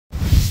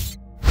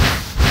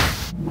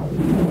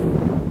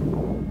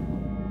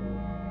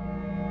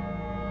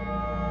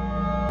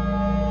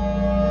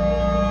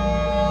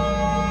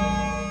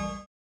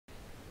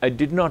I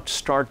did not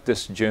start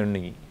this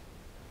journey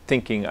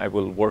thinking I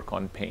will work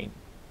on pain.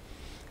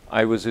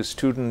 I was a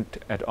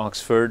student at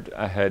Oxford.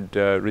 I had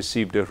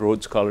received a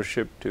Rhodes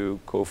Scholarship to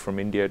go from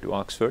India to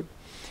Oxford.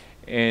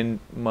 And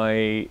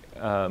my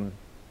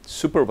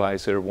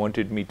supervisor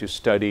wanted me to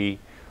study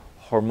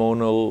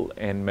hormonal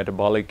and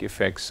metabolic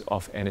effects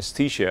of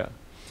anesthesia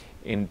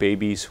in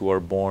babies who are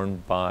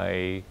born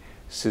by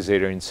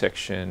cesarean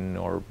section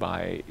or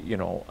by,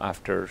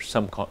 after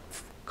some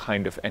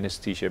kind of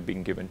anesthesia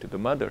being given to the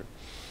mother.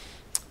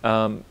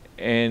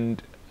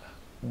 And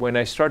when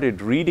I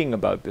started reading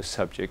about this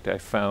subject, I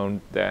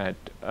found that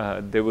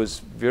there was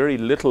very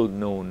little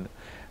known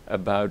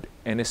about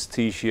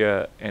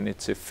anesthesia and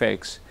its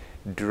effects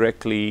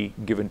directly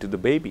given to the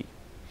baby.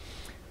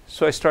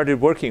 So I started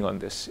working on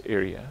this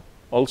area.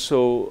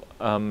 Also,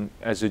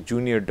 as a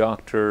junior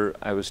doctor,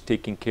 I was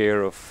taking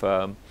care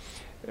of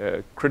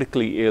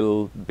critically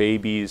ill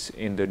babies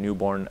in the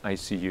newborn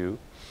ICU.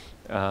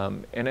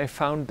 And I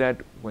found that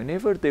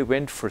whenever they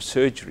went for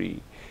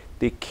surgery,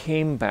 they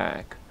came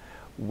back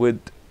with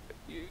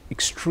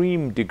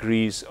extreme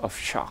degrees of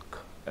shock,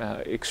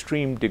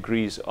 extreme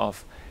degrees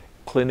of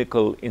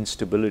clinical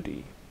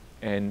instability.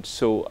 And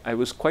so I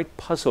was quite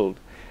puzzled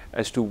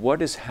as to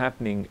what is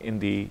happening in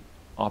the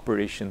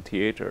operation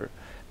theater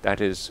that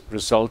is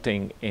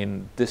resulting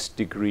in this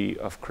degree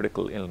of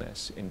critical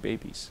illness in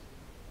babies.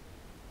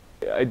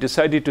 I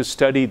decided to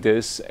study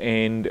this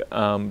and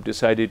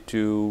decided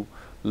to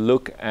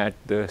look at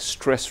the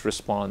stress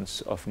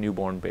response of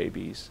newborn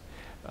babies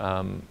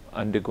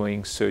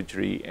undergoing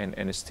surgery and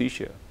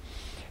anesthesia.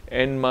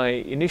 And my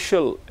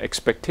initial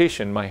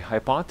expectation, my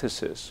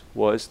hypothesis,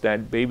 was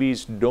that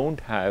babies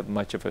don't have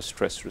much of a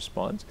stress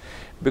response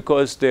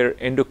because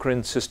their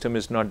endocrine system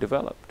is not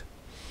developed.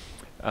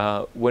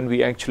 When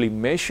we actually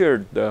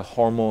measured the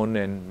hormone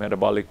and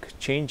metabolic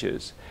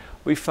changes,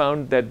 we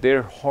found that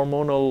their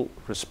hormonal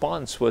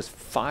response was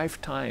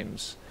 5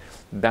 times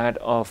that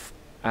of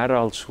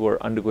adults who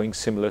are undergoing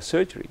similar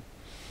surgery.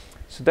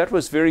 So that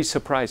was very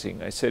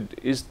surprising. I said,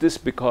 is this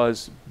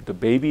because the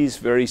baby is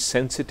very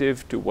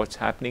sensitive to what's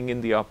happening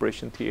in the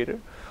operation theater?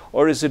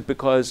 Or is it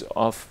because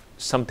of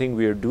something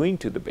we are doing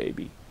to the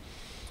baby?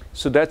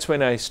 So that's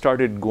when I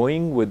started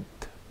going with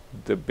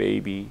the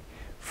baby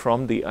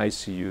from the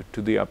ICU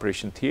to the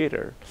operation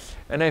theater.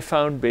 And I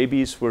found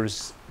babies were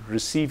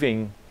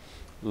receiving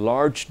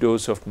large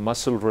dose of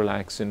muscle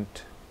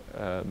relaxant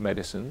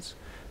medicines.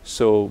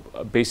 So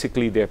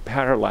basically they're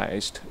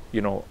paralyzed,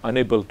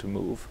 unable to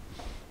move.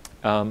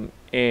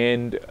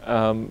 And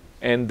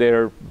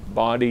their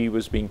body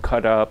was being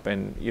cut up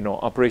and,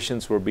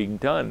 operations were being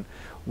done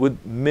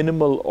with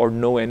minimal or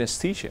no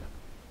anesthesia.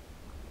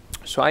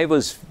 So I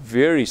was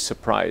very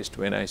surprised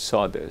when I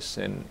saw this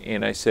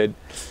and I said,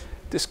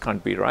 this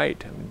can't be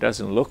right. It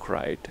doesn't look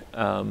right.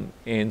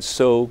 And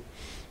so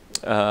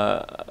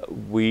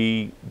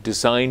we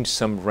designed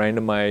some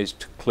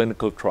randomized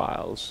clinical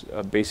trials.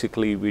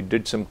 Basically, we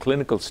did some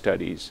clinical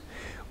studies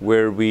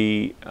where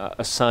we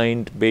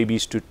assigned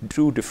babies to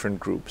 2 different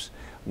groups.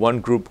 One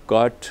group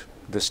got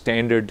the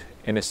standard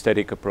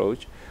anesthetic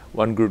approach.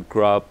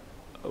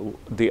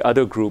 The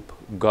other group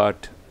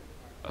got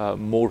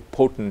more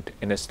potent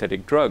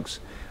anesthetic drugs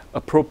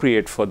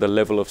appropriate for the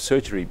level of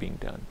surgery being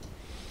done.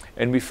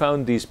 And we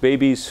found these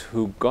babies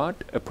who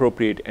got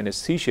appropriate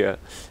anesthesia,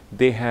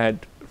 they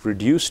had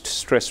reduced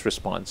stress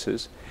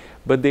responses,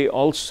 but they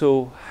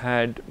also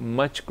had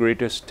much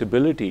greater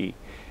stability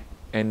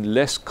and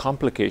less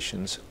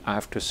complications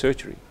after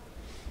surgery.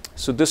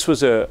 So this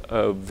was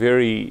a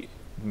very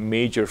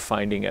major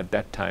finding at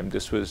that time.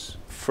 This was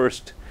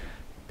first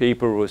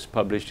paper was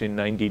published in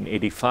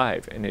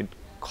 1985 and it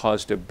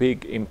caused a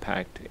big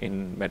impact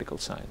in medical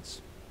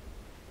science.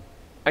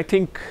 I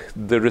think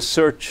the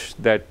research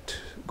that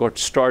got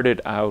started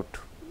out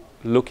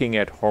looking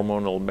at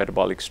hormonal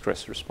metabolic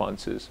stress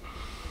responses,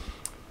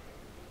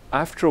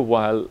 after a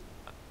while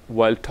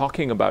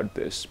talking about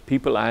this,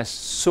 people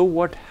asked, so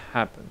what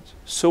happens?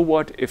 So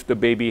what if the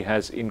baby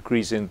has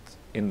increase in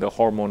the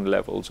hormone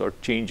levels or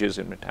changes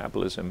in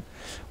metabolism?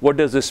 What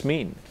does this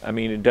mean? I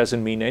mean, it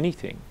doesn't mean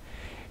anything.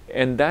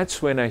 And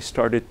that's when I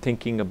started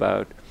thinking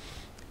about,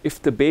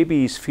 if the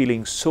baby is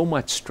feeling so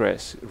much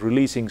stress,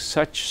 releasing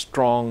such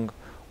strong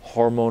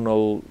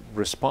hormonal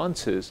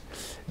responses,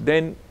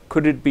 then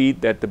could it be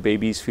that the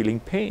baby is feeling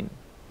pain?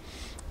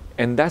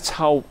 And that's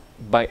how,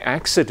 by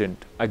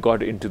accident, I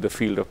got into the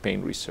field of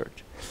pain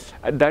research.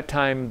 At that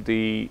time,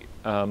 the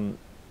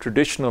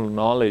traditional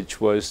knowledge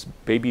was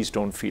babies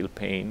don't feel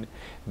pain.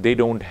 They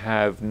don't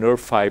have nerve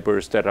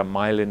fibers that are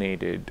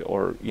myelinated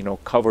or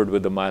covered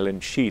with the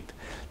myelin sheath.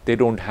 They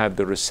don't have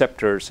the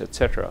receptors,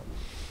 etc.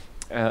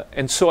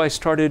 And so I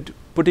started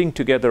putting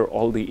together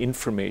all the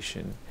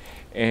information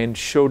and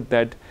showed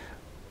that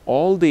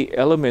all the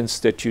elements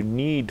that you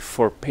need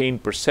for pain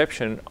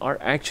perception are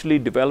actually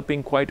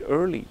developing quite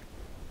early.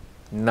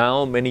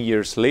 Now, many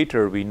years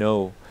later, we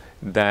know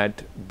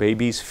that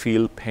babies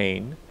feel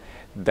pain.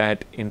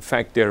 that in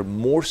fact they're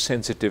more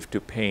sensitive to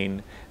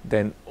pain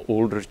than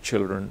older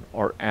children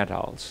or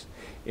adults.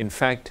 In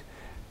fact,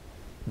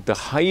 the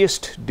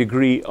highest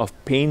degree of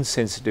pain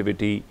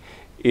sensitivity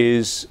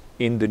is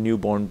in the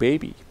newborn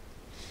baby.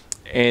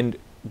 And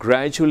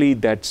gradually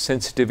that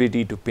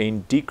sensitivity to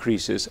pain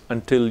decreases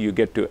until you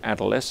get to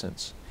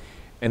adolescence.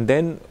 And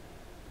then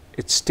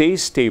it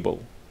stays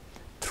stable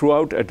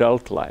throughout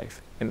adult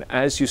life. And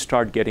as you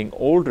start getting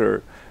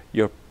older,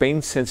 your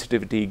pain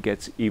sensitivity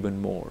gets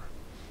even more.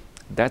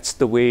 That's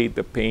the way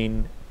the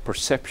pain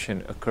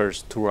perception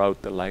occurs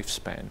throughout the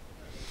lifespan.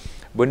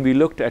 When we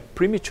looked at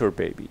premature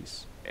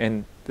babies,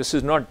 and this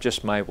is not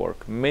just my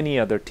work, many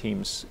other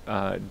teams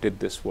did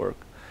this work,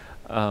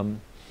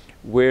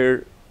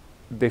 where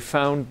they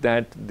found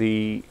that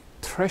the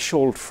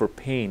threshold for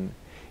pain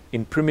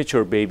in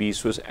premature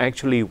babies was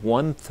actually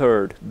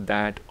 1/3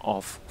 that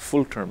of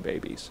full-term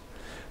babies,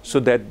 so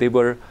that they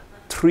were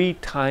 3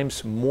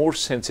 times more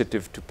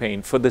sensitive to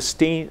pain for the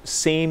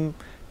same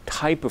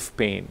type of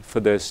pain, for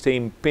the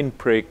same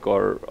pinprick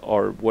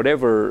or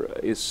whatever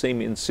is,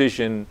 same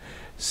incision,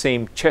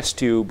 same chest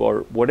tube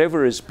or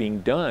whatever is being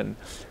done.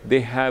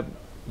 They have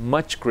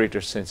much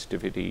greater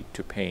sensitivity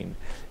to pain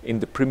in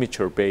the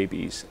premature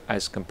babies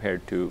as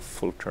compared to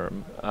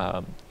full-term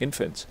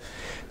infants.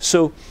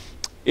 So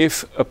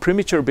if a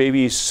premature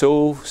baby is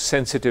so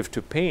sensitive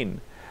to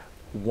pain,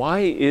 why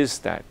is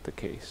that the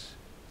case?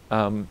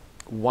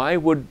 Why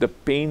would the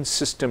pain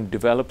system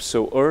develop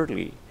so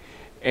early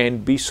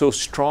and be so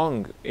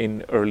strong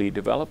in early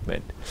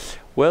development?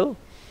 Well,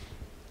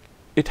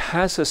 it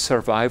has a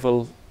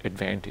survival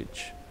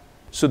advantage.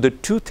 So the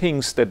two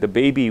things that the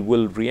baby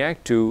will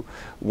react to,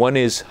 one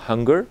is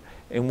hunger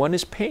and one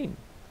is pain.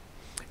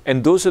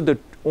 And those are the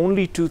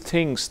only two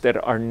things that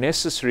are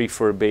necessary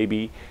for a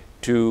baby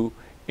to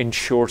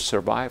ensure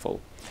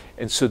survival.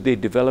 And so they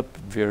develop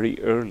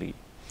very early.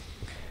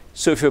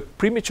 So if a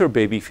premature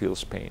baby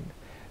feels pain,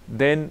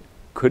 then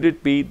could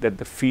it be that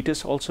the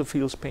fetus also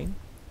feels pain?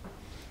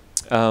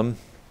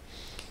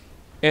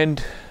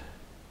 And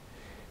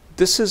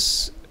this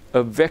is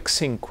a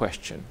vexing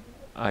question,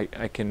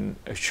 I can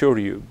assure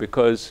you,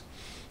 because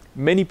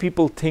many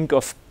people think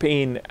of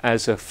pain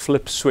as a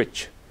flip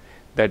switch,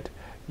 that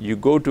you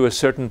go to a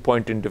certain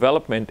point in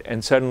development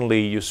and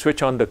suddenly you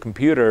switch on the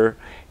computer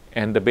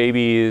and the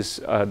baby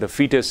is, the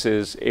fetus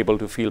is able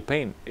to feel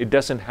pain. It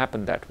doesn't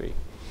happen that way.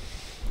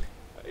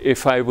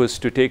 If I was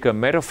to take a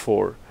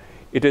metaphor,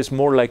 it is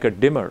more like a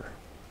dimmer,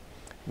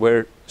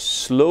 where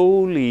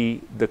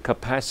slowly the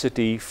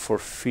capacity for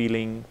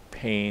feeling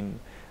pain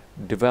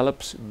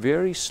develops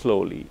very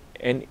slowly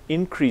and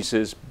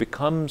increases,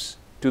 becomes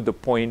to the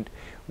point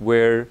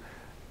where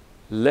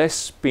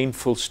less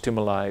painful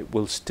stimuli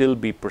will still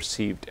be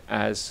perceived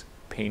as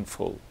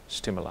painful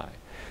stimuli.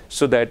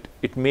 So that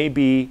it may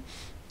be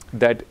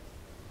that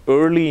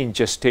early in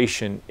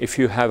gestation, if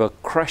you have a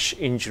crush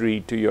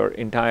injury to your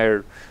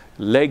entire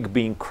leg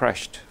being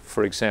crushed,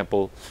 for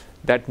example,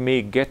 that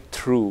may get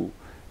through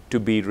to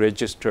be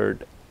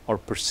registered or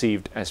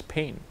perceived as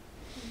pain.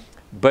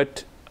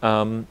 But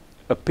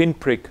a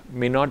pinprick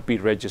may not be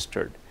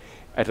registered.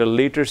 At a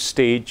later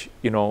stage,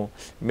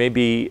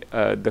 maybe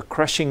the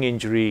crushing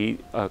injury,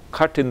 a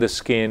cut in the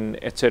skin,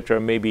 etc.,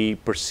 may be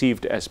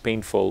perceived as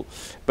painful.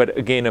 But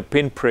again, a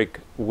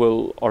pinprick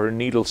will, or a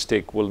needle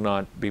stick will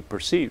not be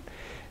perceived.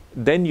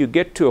 Then you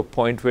get to a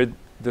point where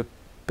the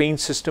pain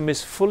system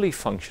is fully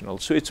functional.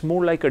 So it's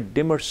more like a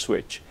dimmer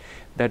switch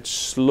that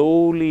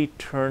slowly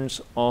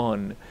turns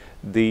on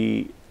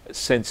the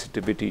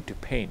sensitivity to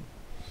pain.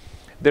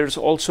 There's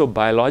also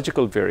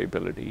biological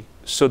variability,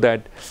 so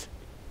that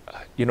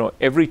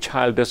every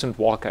child doesn't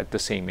walk at the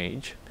same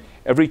age.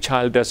 Every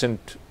child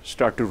doesn't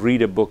start to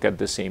read a book at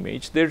the same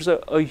age. There's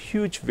a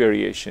huge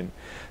variation.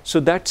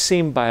 So that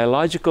same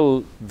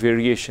biological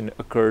variation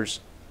occurs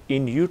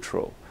in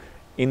utero,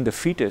 in the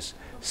fetus.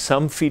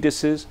 Some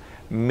fetuses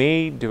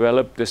may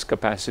develop this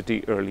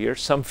capacity earlier.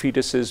 Some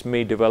fetuses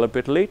may develop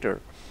it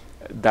later.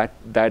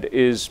 That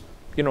is,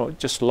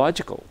 just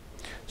logical.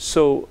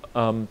 So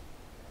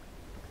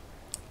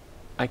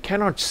I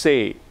cannot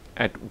say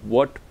at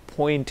what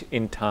point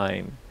in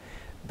time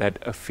that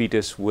a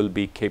fetus will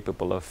be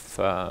capable of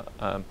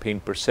pain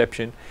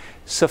perception.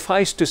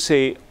 Suffice to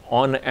say,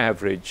 on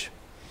average,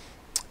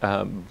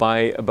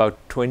 by about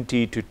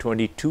 20 to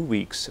 22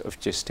 weeks of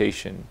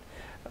gestation,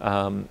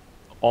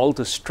 all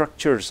the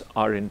structures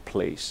are in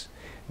place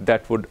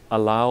that would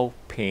allow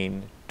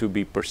pain to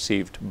be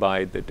perceived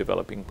by the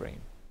developing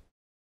brain.